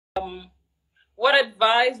what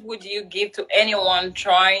advice would you give to anyone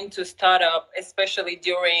trying to start up, especially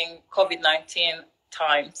during COVID-19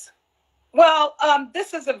 times? Well,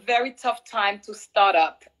 this is a very tough time to start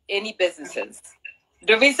up any businesses.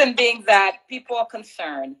 The reason being that people are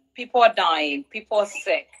concerned, people are dying, people are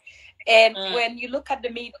sick. And Mm, when you look at the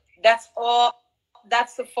meat, that's all,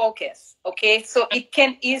 that's the focus. Okay. So it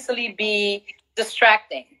can easily be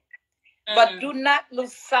distracting, but mm, do not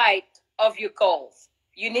lose sight of your goals.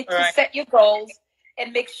 You need to right. set your goals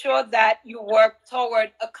and make sure that you work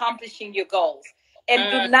toward accomplishing your goals. And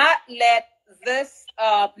do Mm, not let this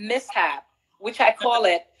mishap, which I call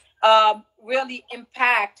it, really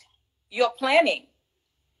impact your planning.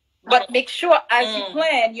 But make sure as you mm,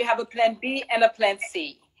 plan, you have a plan B and a plan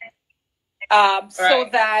C. So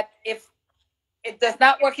right. that if it does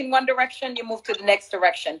not work in one direction, you move to the next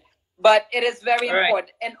direction. But it is very Right.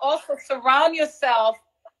 important. And also surround yourself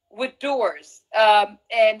with doers,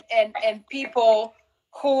 and people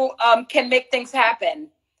who can make things happen.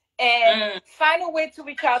 And Mm, find a way to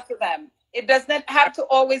reach out to them. It does not have to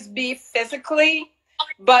always be physically,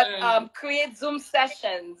 but mm, create Zoom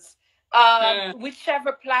sessions, mm,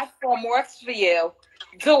 whichever platform works for you,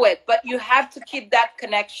 do it. But you have to keep that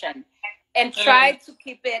connection and try mm, to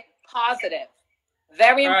keep it positive.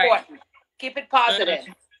 Very right. important. Keep it positive.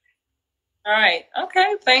 Mm. All right.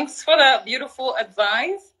 Okay. Thanks for that beautiful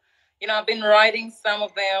advice. I've been writing some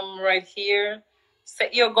of them right here.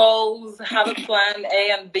 Set your goals, have a plan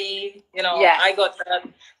A and B. Yes. I got that.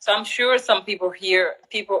 So I'm sure some people here,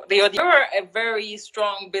 you're a very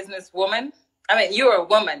strong businesswoman. I mean, you're a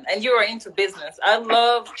woman and you're into business. I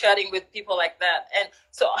love chatting with people like that. And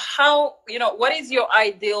so what are your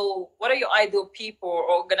ideal people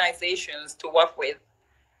or organizations to work with?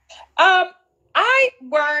 Um, I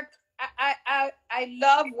work. I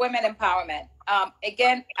love women empowerment.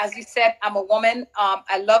 Again, as you said, I'm a woman.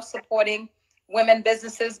 I love supporting women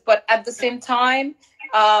businesses, but at the same time,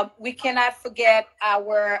 we cannot forget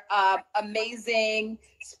our amazing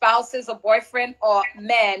spouses or boyfriend or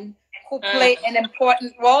men who play Mm, an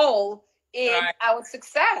important role in right. our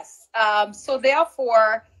success. So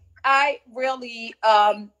therefore, I really,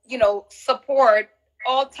 support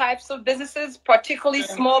all types of businesses, particularly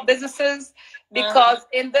Mm, small businesses, mm, because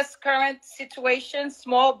in this current situation,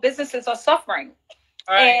 small businesses are suffering,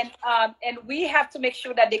 right. and we have to make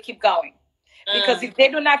sure that they keep going, because Mm, if they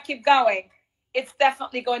do not keep going, it's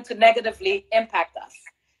definitely going to negatively impact us.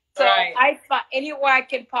 So right. I find anywhere I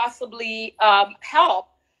can possibly help,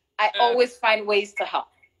 I Mm, always find ways to help.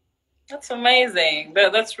 that's amazing.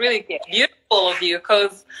 That's really Yeah. beautiful of you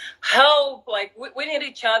because help, like, we need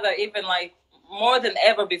each other even like more than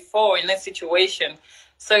ever before in this situation.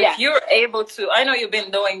 So if Yes. you're able to, I know you've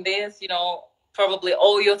been doing this, probably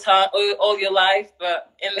all your time, all your life,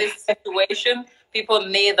 but in this situation, people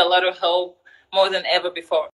need a lot of help more than ever before.